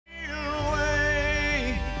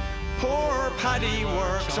Paddy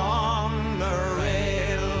works on the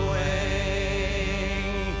railway.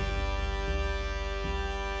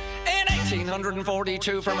 In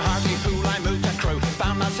 1842 from Hartlepool I moved to Crewe,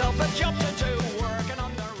 found myself a job to do, working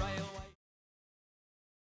on the railway.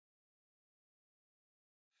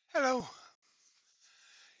 Hello.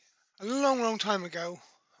 A long time ago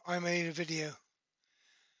I made a video. I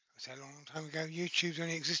say a long time ago, YouTube's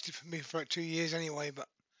only existed for me for about 2 years anyway, but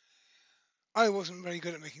I wasn't very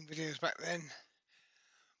good at making videos back then.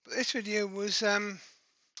 But this video was it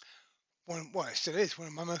still is one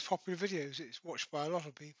of my most popular videos. It's watched by a lot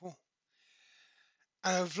of people.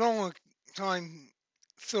 And I've long time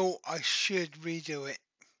thought I should redo it.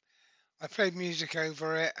 I played music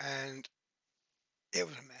over it and it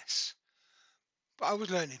was a mess. But I was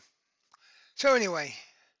learning. So anyway,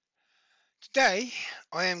 today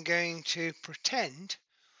I am going to pretend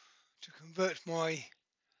to convert my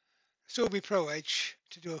Sorby ProEdge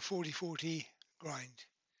to do a 40/40 grind.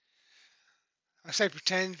 I say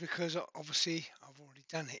pretend because obviously I've already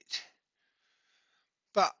done it.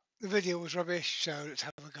 But the video was rubbish, so let's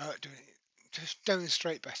have a go at doing it. Just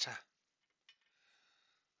demonstrate better.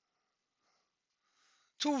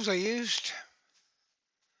 Tools I used: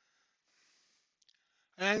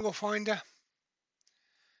 an angle finder,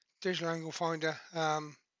 digital angle finder. I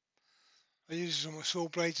use this on my saw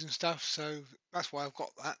blades and stuff, so that's why I've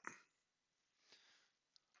got that.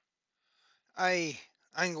 A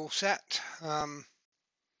angle set.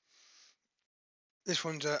 This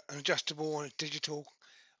one's an adjustable and a digital.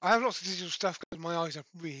 I have lots of digital stuff because my eyes are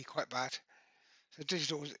really quite bad, so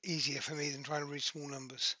digital is easier for me than trying to read small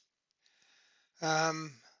numbers.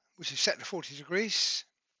 Which is set to 40 degrees.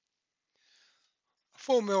 A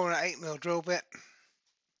 4mm and an 8mm drill bit,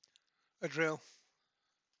 a drill,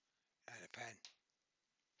 and a pen.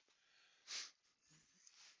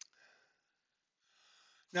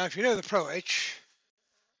 Now, if you know the ProEdge,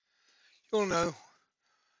 you'll know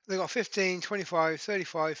they've got 15, 25,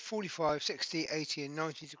 35, 45, 60, 80 and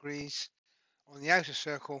 90 degrees on the outer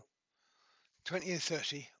circle, 20 and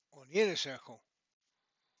 30 on the inner circle.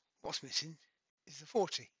 What's missing is the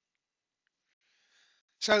 40.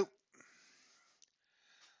 So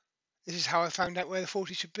this is how I found out where the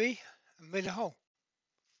 40 should be and made a hole.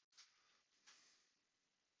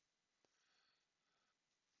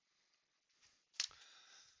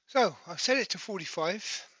 So I've set it to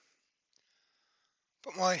 45,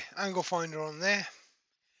 put my angle finder on there,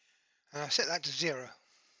 and I set that to 0.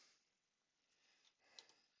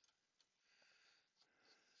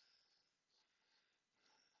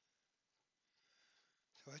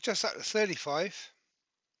 So I adjust that to 35,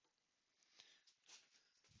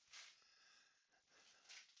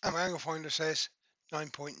 and my angle finder says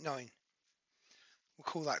 9.9. We'll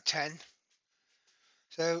call that 10.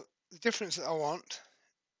 So the difference that I want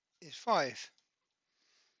is 5.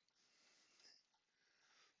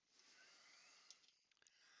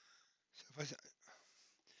 So if I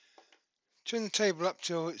turn the table up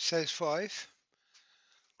till it says 5,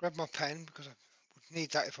 grab my pen because I would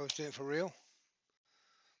need that if I was doing it for real.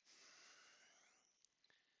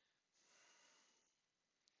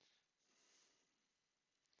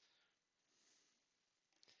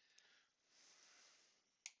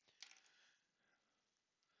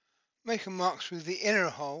 Make a mark through the inner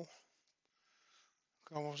hole.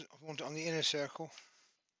 I want it on the inner circle.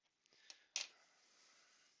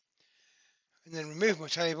 And then remove my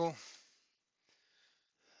table.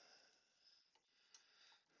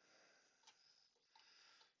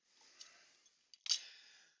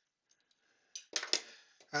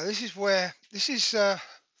 Now this is about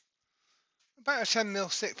a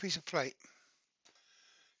 10mm thick piece of plate.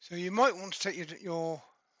 So you might want to take your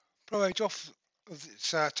ProEdge off of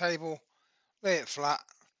its table, lay it flat,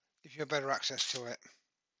 give you a better access to it.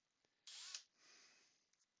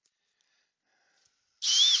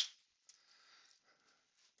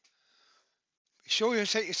 Be sure you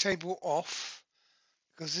take your table off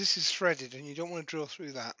because this is threaded and you don't want to drill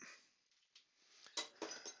through that.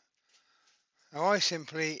 Now I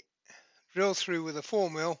simply drill through with a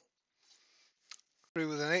 4mm, through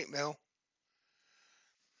with an 8mm,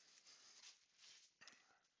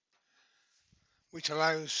 which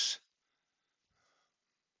allows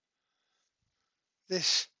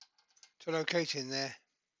this to locate in there.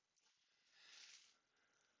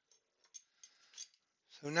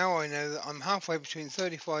 So now I know that I'm halfway between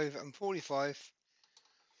 35 and 45,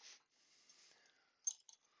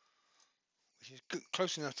 which is good,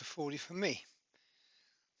 close enough to 40 for me.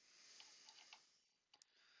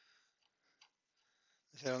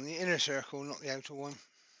 I said on the inner circle, not the outer one.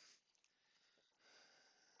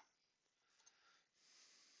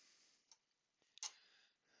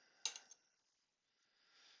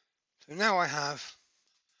 So now I have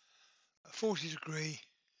a 40-degree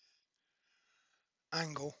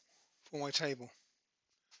angle for my table.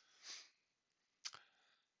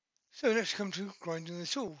 So next we come to grinding the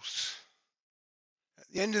tools. At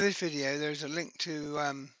the end of this video there's a link to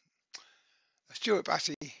a Stuart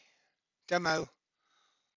Batty demo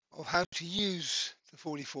of how to use the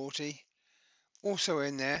 4040. Also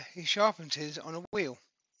in there, he sharpened his on a wheel.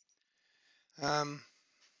 And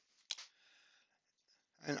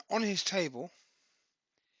on his table,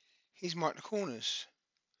 he's marked the corners.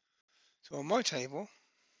 So on my table,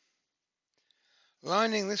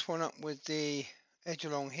 lining this one up with the edge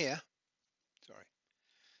along here,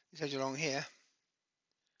 this edge along here,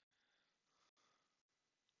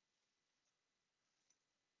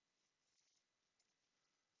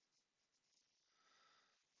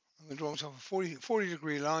 I'm going to draw myself a 40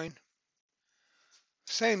 degree line,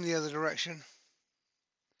 same the other direction.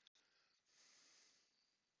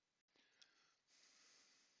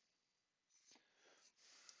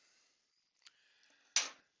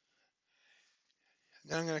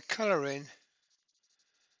 Then I'm going to colour in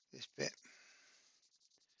this bit,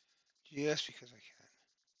 just because I can.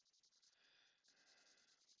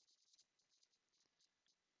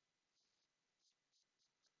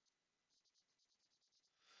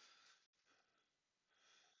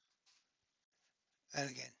 And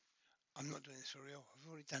again, I'm not doing this for real, I've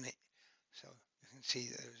already done it. So you can see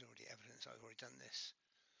that there's already evidence I've already done this.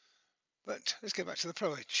 But let's get back to the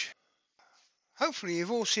ProEdge. Hopefully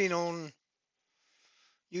you've all seen on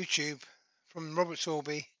YouTube from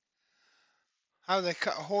Robert-Sorby how they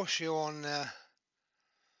cut a horseshoe on the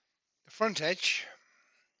front edge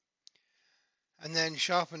and then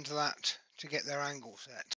sharpen to that to get their angle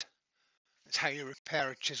set. That's how you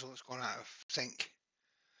repair a chisel that's gone out of sync.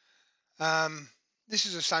 This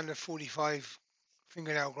is a standard 45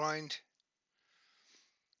 fingernail grind,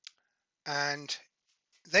 and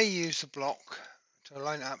they use the block to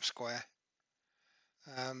line it up square.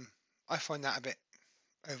 I find that a bit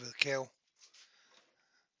overkill,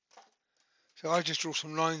 so I just draw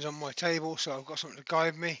some lines on my table so I've got something to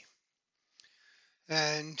guide me.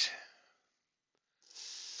 And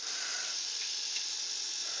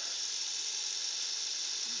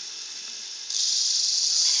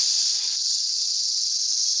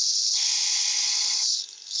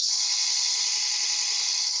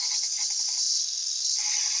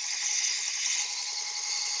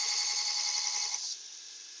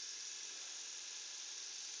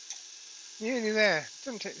nearly there.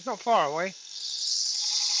 It's not far away.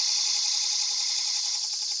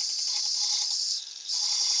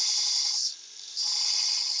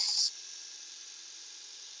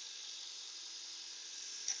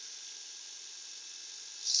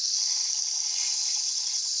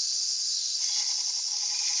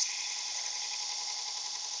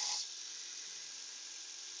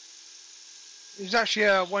 It's actually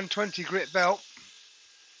a 120 grit belt,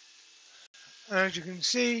 and as you can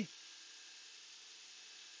see,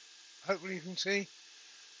 hopefully you can see,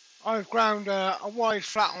 I've ground a wide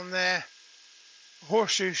flat on there, a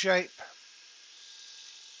horseshoe shape,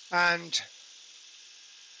 and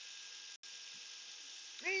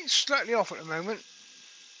it's slightly off at the moment.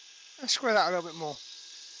 Let's square that a little bit more.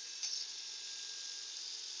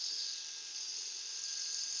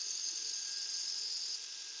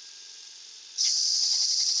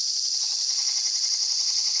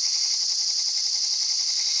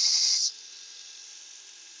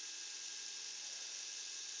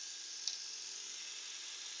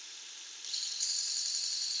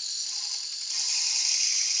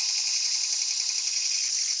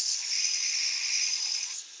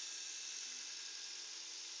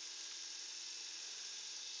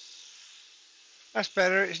 That's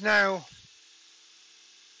better. It's now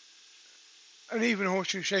an even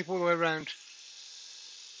horseshoe shape all the way around.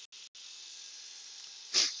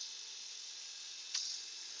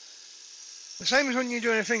 The same as when you're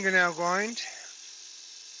doing a fingernail grind,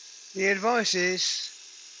 the advice is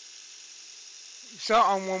you start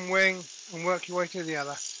on one wing and work your way to the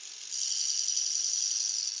other.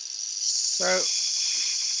 So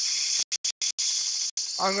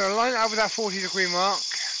I'm going to line it up with that 40 degree mark,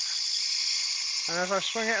 and as I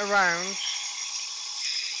swing it around,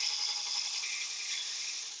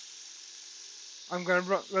 I'm going to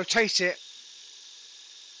rotate it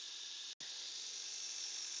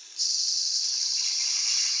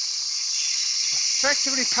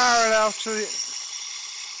effectively parallel to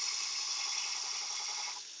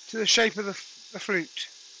the shape of the flute.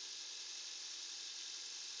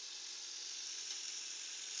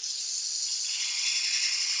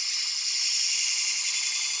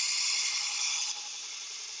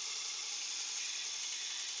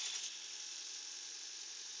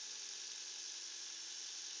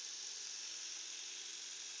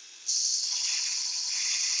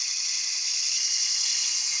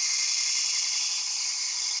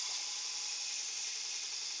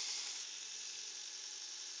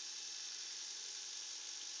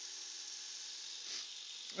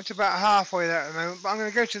 It's about halfway there at the moment, but I'm going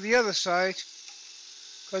to go to the other side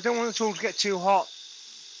because I don't want the tool to get too hot.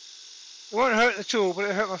 It won't hurt the tool, but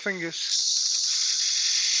it'll hurt my fingers.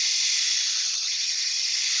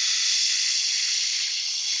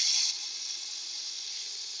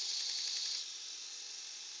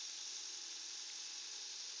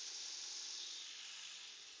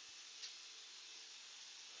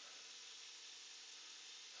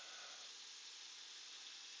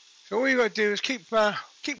 So all you got to do is keep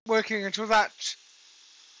working until that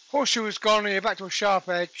horseshoe is gone and you're back to a sharp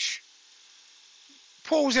edge.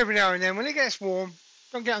 Pause every now and then. When it gets warm,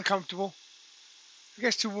 don't get uncomfortable. If it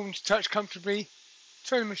gets too warm to touch comfortably,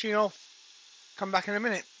 turn the machine off, come back in a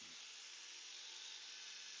minute.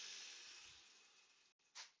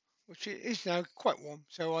 Which it is now quite warm,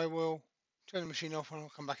 so I will turn the machine off and I'll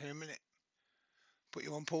come back in a minute. Put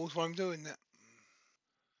you on pause while I'm doing that.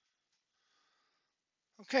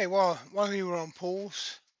 Okay, while you were on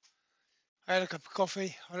pause, I had a cup of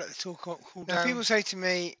coffee. I let the tool cool down. Now people say to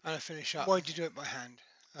me, and I finish up, why do you do it by hand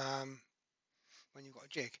when you've got a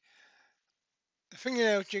jig? The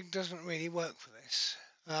fingernail jig doesn't really work for this.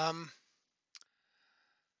 But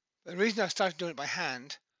the reason I started doing it by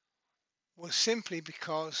hand was simply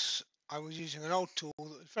because I was using an old tool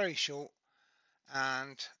that was very short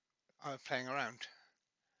and I was playing around.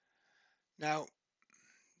 Now,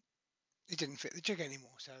 it didn't fit the jig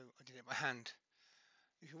anymore, so I did it by hand.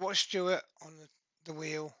 If you watch Stuart on the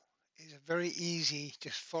wheel, it's very easy.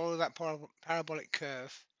 Just follow that parabolic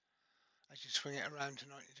curve as you swing it around to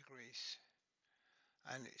 90 degrees.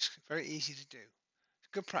 And it's very easy to do. It's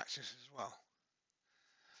good practice as well.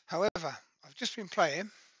 However, I've just been playing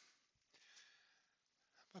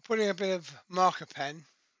by putting a bit of marker pen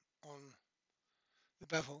on the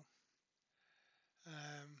bevel.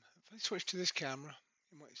 If I switch to this camera,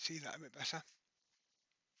 you might see that a bit better.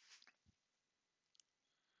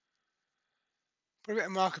 Put a bit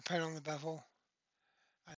of marker pen on the bevel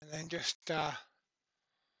and then just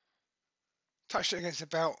touched it against the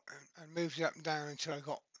belt and moved it up and down until I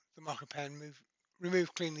got the marker pen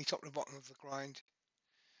removed cleanly top to bottom of the grind.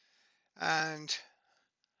 And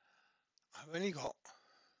I've only got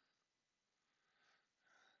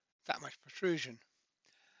that much protrusion.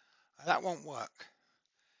 Now, that won't work.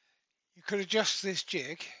 You could adjust this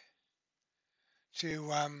jig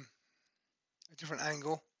to a different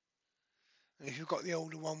angle. And if you've got the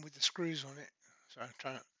older one with the screws on it, sorry,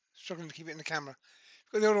 I'm struggling to keep it in the camera.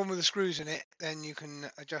 If you've got the older one with the screws in it, then you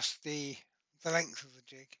can adjust the length of the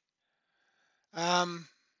jig.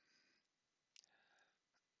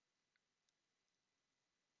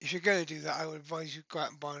 If you're going to do that, I would advise you go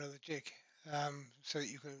out and buy another jig so that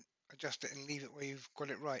you can adjust it and leave it where you've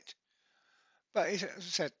got it right. But as I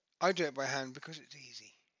said, I do it by hand because it's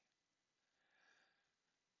easy.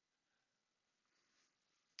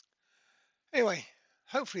 Anyway,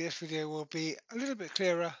 hopefully this video will be a little bit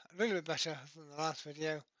clearer, a little bit better than the last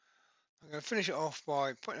video. I'm going to finish it off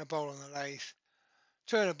by putting a bowl on the lathe,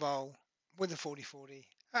 turn a bowl with a 40-40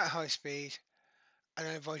 at high speed, and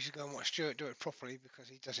I advise you to go and watch Stuart do it properly because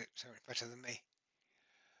he does it so much better than me.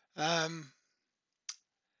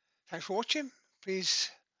 Thanks for watching.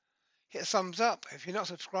 Please hit a thumbs up if you're not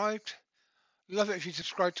subscribed. Love it if you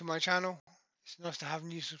subscribe to my channel. It's nice to have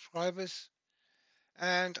new subscribers.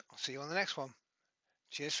 And I'll see you on the next one.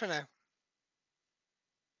 Cheers for now.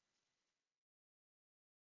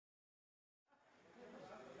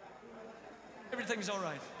 Everything's all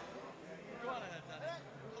right. Go on ahead, Danny.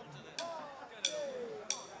 Come to this. Get it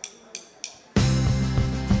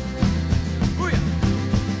over. Booyah!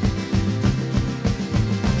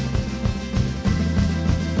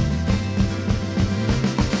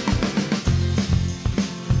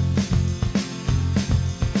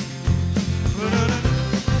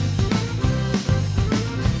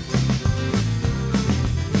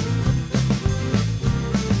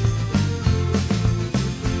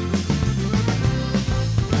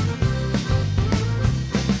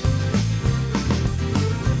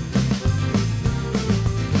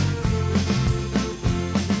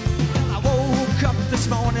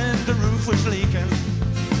 Was leaking.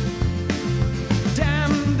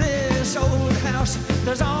 Damn this old house,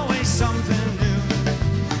 there's always something new.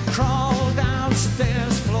 Crawl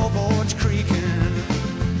downstairs, floorboards creaking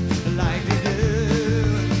like they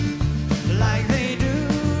do.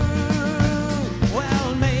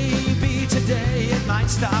 Well, maybe today it might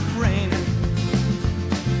stop raining.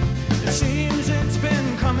 It seems it's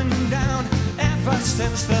been coming down ever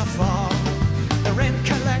since the fall. The rent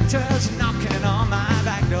collector's knocking on my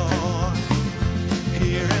back door.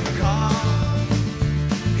 Hear him call,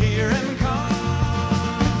 hear him call.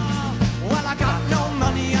 Well, I got no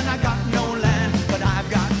money and I got no land, but I've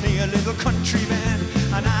got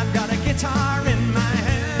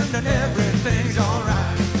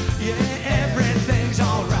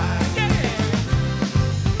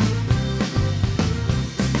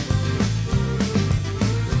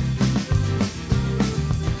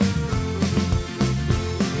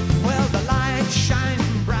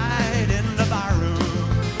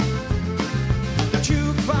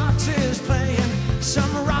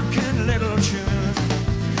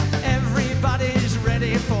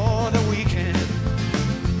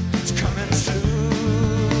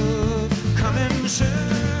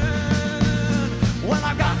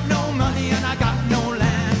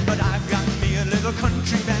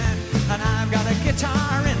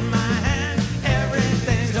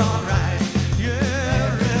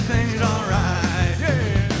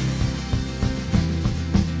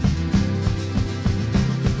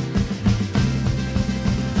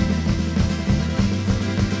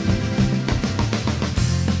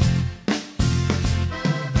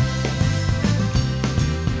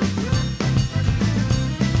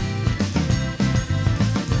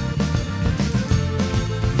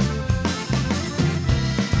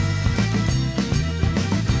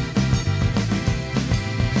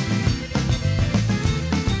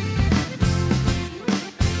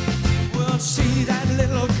see that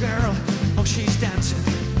little girl, oh, she's dancing.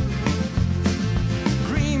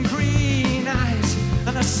 Green, green eyes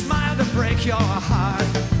and a smile to break your heart.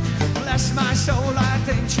 Bless my soul, I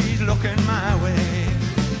think she's looking my way.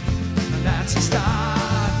 And that's a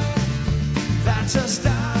start, that's a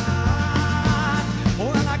start.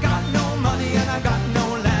 Well, I got no money and I got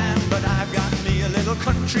no land, but I've got me a little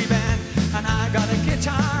country band, and I got a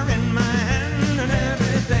guitar in my hand, and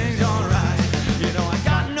everything's alright. You know, I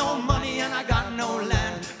got no money and I got no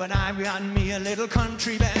land, but I've got me a little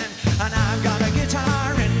country band, and I've got a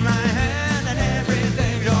guitar in my hand, and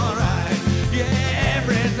everything's alright. Yeah,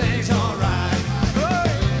 everything's alright.